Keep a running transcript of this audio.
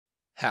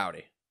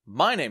Howdy,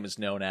 my name is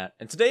Nonat,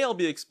 and today I'll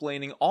be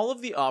explaining all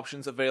of the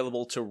options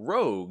available to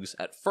rogues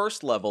at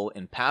first level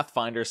in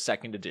Pathfinder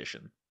Second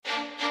Edition.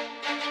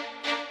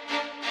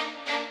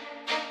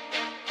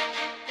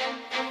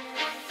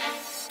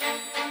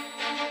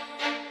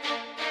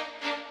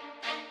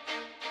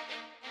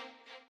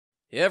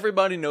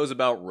 Everybody knows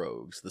about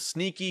rogues, the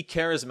sneaky,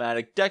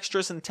 charismatic,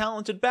 dexterous, and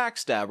talented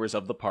backstabbers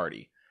of the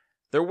party.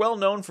 They're well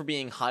known for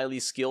being highly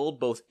skilled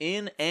both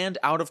in and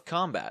out of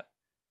combat.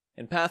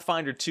 In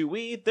Pathfinder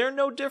 2e, they're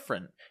no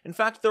different. In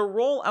fact, their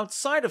role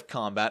outside of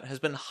combat has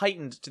been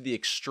heightened to the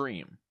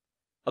extreme.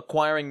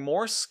 Acquiring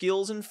more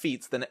skills and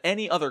feats than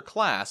any other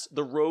class,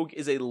 the rogue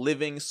is a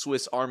living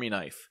Swiss Army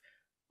knife.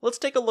 Let's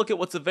take a look at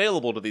what's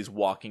available to these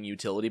walking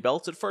utility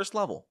belts at first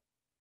level.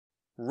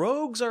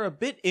 Rogues are a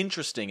bit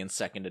interesting in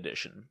 2nd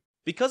edition.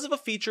 Because of a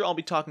feature I'll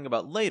be talking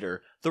about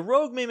later, the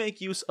rogue may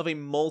make use of a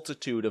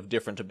multitude of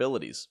different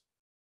abilities.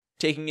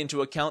 Taking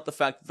into account the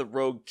fact that the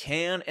rogue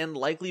can and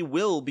likely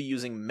will be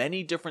using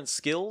many different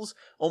skills,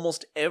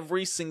 almost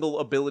every single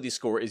ability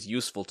score is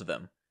useful to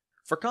them.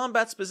 For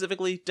combat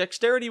specifically,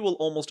 dexterity will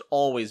almost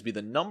always be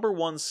the number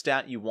one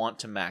stat you want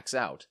to max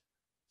out.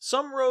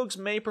 Some rogues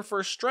may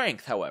prefer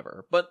strength,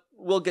 however, but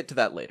we'll get to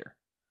that later.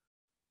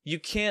 You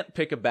can't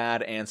pick a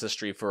bad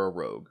ancestry for a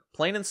rogue,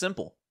 plain and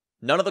simple.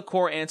 None of the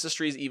core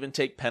ancestries even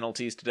take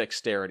penalties to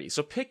dexterity,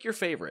 so pick your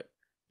favorite.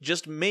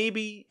 Just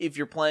maybe, if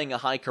you're playing a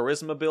high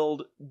charisma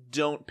build,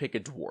 don't pick a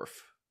dwarf.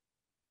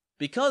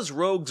 Because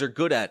rogues are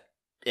good at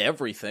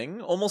everything,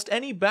 almost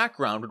any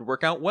background would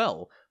work out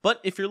well, but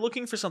if you're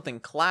looking for something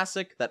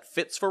classic that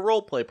fits for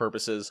roleplay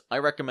purposes, I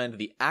recommend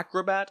the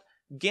Acrobat,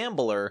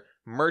 Gambler,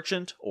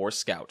 Merchant, or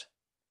Scout.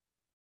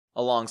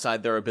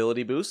 Alongside their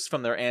ability boosts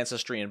from their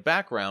Ancestry and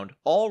Background,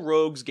 all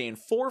rogues gain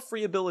 4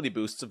 free ability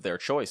boosts of their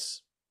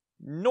choice.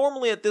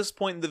 Normally at this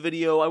point in the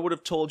video, I would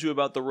have told you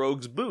about the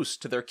rogue's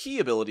boost to their key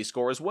ability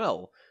score as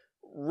well.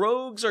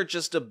 Rogues are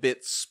just a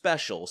bit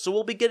special, so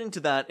we'll be getting to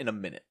that in a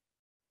minute.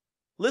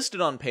 Listed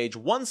on page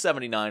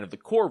 179 of the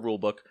core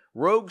rulebook,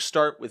 rogues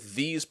start with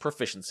these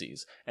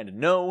proficiencies, and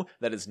no,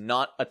 that is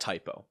not a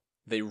typo.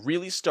 They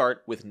really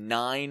start with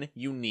 9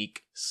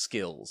 unique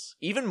skills,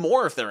 even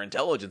more if their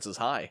intelligence is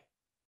high.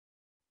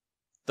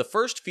 The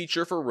first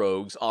feature for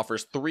rogues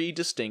offers 3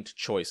 distinct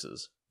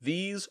choices.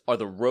 These are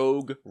the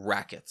rogue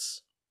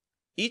rackets.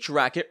 Each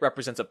racket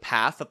represents a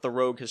path that the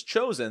rogue has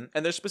chosen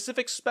and their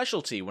specific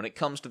specialty when it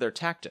comes to their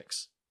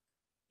tactics.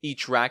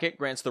 Each racket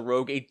grants the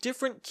rogue a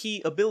different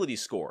key ability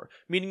score,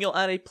 meaning you'll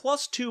add a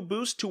 +2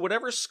 boost to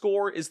whatever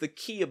score is the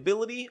key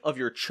ability of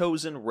your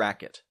chosen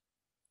racket.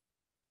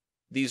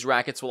 These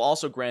rackets will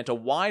also grant a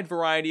wide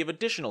variety of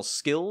additional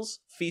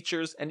skills,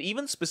 features, and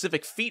even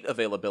specific feat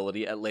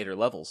availability at later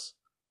levels.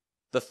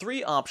 The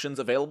 3 options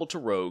available to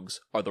rogues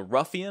are the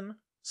Ruffian,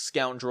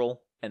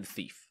 Scoundrel, and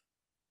Thief.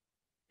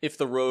 If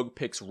the rogue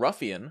picks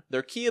Ruffian,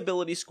 their key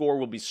ability score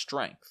will be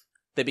Strength.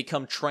 They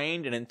become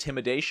trained in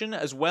Intimidation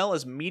as well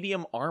as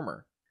medium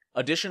armor.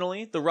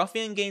 Additionally, the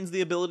Ruffian gains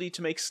the ability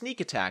to make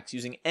sneak attacks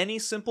using any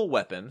simple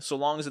weapon so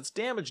long as its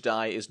damage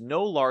die is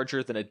no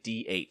larger than a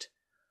d8.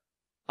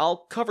 I'll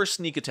cover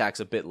sneak attacks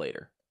a bit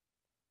later.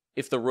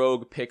 If the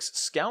rogue picks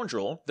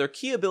Scoundrel, their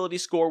key ability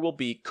score will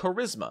be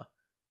Charisma.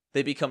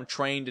 They become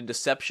trained in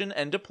Deception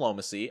and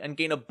Diplomacy and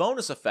gain a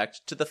bonus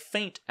effect to the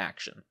Feint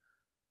action.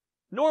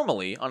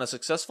 Normally, on a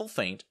successful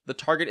feint, the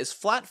target is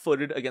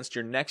flat-footed against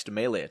your next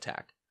melee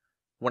attack.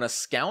 When a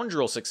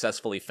Scoundrel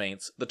successfully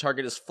feints, the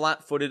target is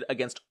flat-footed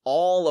against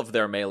all of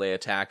their melee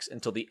attacks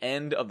until the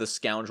end of the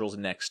Scoundrel's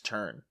next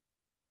turn.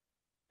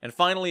 And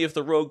finally, if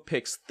the rogue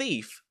picks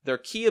Thief, their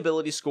key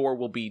ability score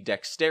will be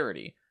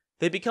Dexterity.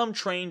 They become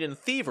trained in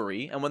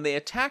Thievery, and when they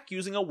attack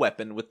using a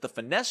weapon with the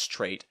Finesse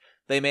trait,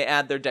 they may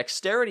add their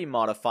Dexterity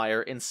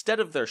modifier instead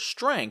of their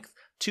Strength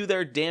to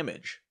their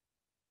damage.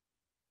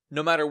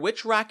 No matter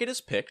which racket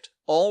is picked,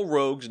 all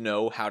rogues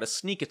know how to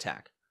sneak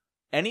attack.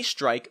 Any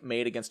strike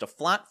made against a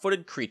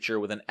flat-footed creature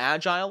with an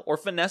Agile or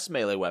Finesse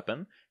melee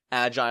weapon,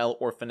 Agile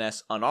or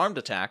Finesse unarmed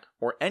attack,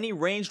 or any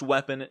ranged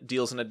weapon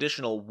deals an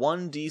additional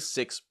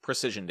 1d6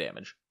 precision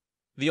damage.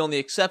 The only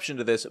exception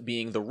to this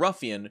being the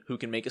Ruffian, who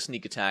can make a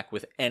sneak attack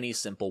with any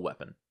simple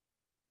weapon.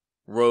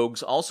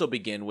 Rogues also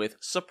begin with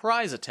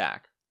Surprise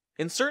Attack.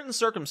 In certain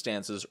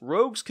circumstances,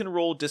 rogues can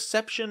roll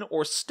Deception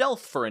or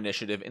Stealth for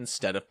initiative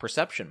instead of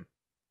Perception.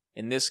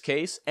 In this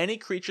case, any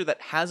creature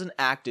that hasn't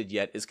acted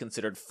yet is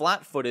considered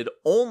flat-footed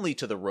only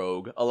to the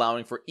rogue,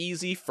 allowing for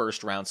easy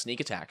first-round sneak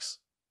attacks.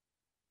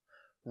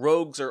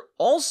 Rogues are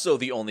also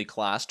the only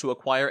class to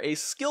acquire a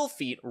skill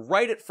feat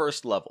right at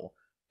first level.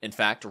 In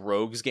fact,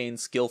 rogues gain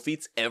skill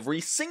feats every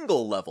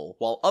single level,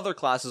 while other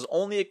classes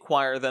only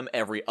acquire them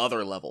every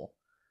other level.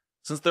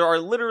 Since there are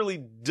literally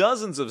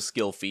dozens of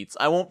skill feats,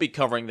 I won't be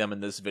covering them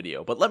in this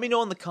video, but let me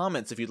know in the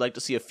comments if you'd like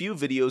to see a few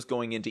videos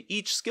going into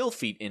each skill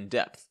feat in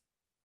depth.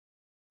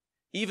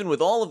 Even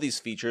with all of these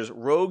features,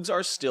 rogues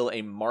are still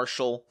a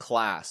martial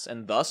class,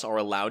 and thus are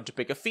allowed to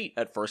pick a feat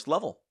at first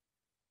level.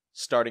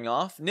 Starting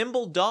off,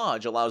 Nimble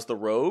Dodge allows the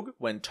rogue,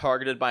 when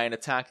targeted by an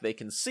attack they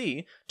can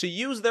see, to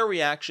use their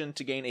reaction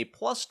to gain a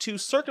 +2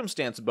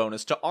 circumstance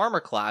bonus to armor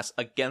class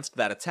against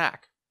that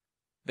attack.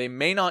 They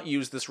may not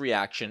use this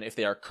reaction if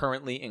they are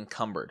currently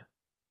encumbered.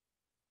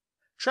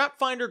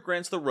 Trapfinder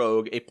grants the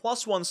rogue a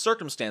 +1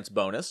 circumstance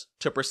bonus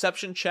to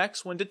perception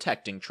checks when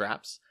detecting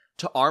traps,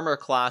 to armor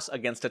class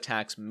against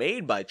attacks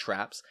made by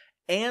traps,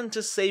 and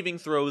to saving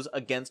throws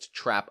against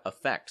trap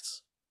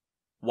effects.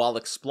 While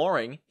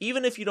exploring,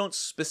 even if you don't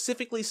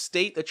specifically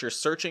state that you're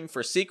searching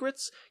for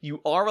secrets,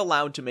 you are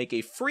allowed to make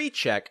a free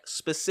check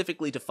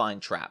specifically to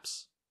find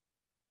traps.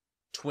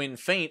 Twin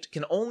Feint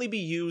can only be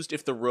used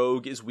if the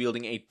rogue is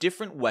wielding a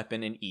different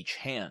weapon in each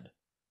hand.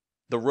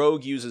 The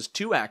rogue uses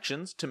 2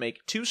 actions to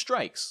make 2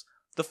 strikes.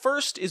 The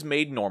first is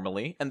made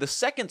normally, and the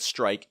second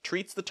strike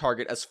treats the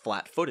target as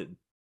flat-footed.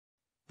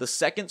 The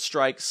second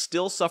strike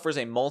still suffers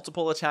a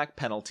multiple attack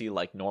penalty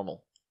like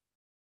normal.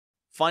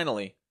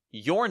 Finally,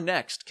 your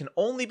next can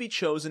only be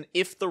chosen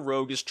if the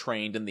rogue is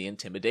trained in the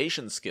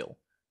intimidation skill.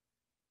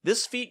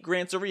 This feat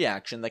grants a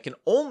reaction that can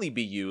only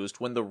be used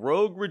when the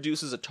rogue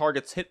reduces a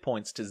target's hit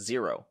points to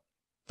 0.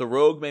 The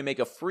rogue may make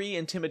a free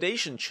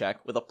intimidation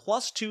check with a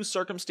 +2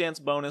 circumstance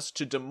bonus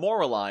to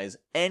demoralize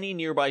any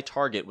nearby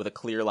target with a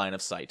clear line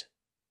of sight.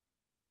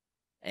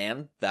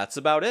 And that's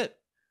about it.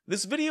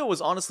 This video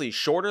was honestly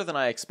shorter than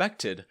I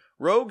expected.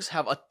 Rogues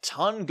have a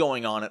ton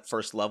going on at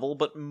first level,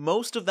 but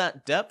most of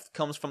that depth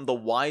comes from the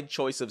wide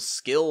choice of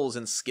skills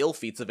and skill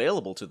feats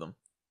available to them.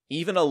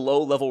 Even a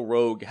low-level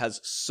rogue has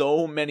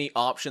so many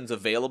options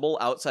available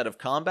outside of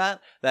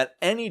combat that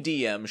any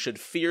DM should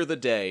fear the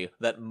day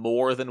that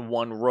more than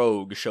one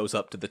rogue shows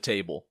up to the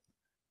table.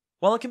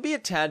 While it can be a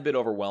tad bit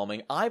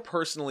overwhelming, I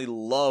personally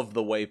love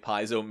the way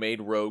Paizo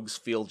made rogues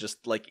feel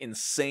just like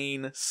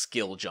insane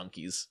skill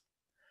junkies.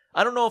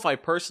 I don't know if I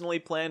personally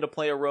plan to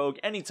play a rogue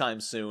anytime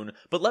soon,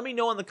 but let me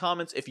know in the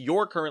comments if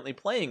you're currently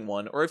playing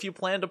one, or if you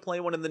plan to play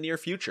one in the near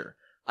future.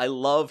 I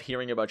love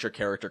hearing about your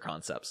character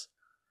concepts.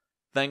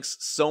 Thanks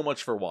so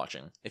much for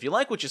watching. If you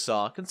like what you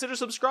saw, consider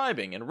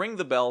subscribing and ring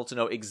the bell to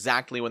know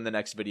exactly when the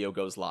next video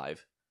goes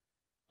live.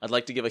 I'd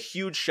like to give a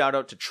huge shout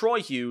out to Troy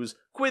Hughes,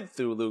 Quid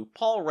Thulu,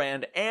 Paul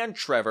Rand, and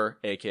Trevor,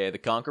 aka The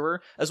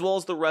Conqueror, as well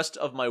as the rest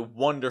of my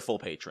wonderful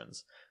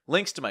patrons.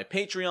 Links to my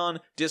Patreon,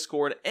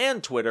 Discord,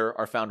 and Twitter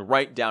are found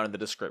right down in the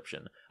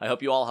description. I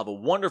hope you all have a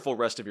wonderful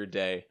rest of your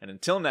day, and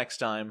until next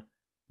time,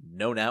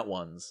 no nat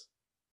ones.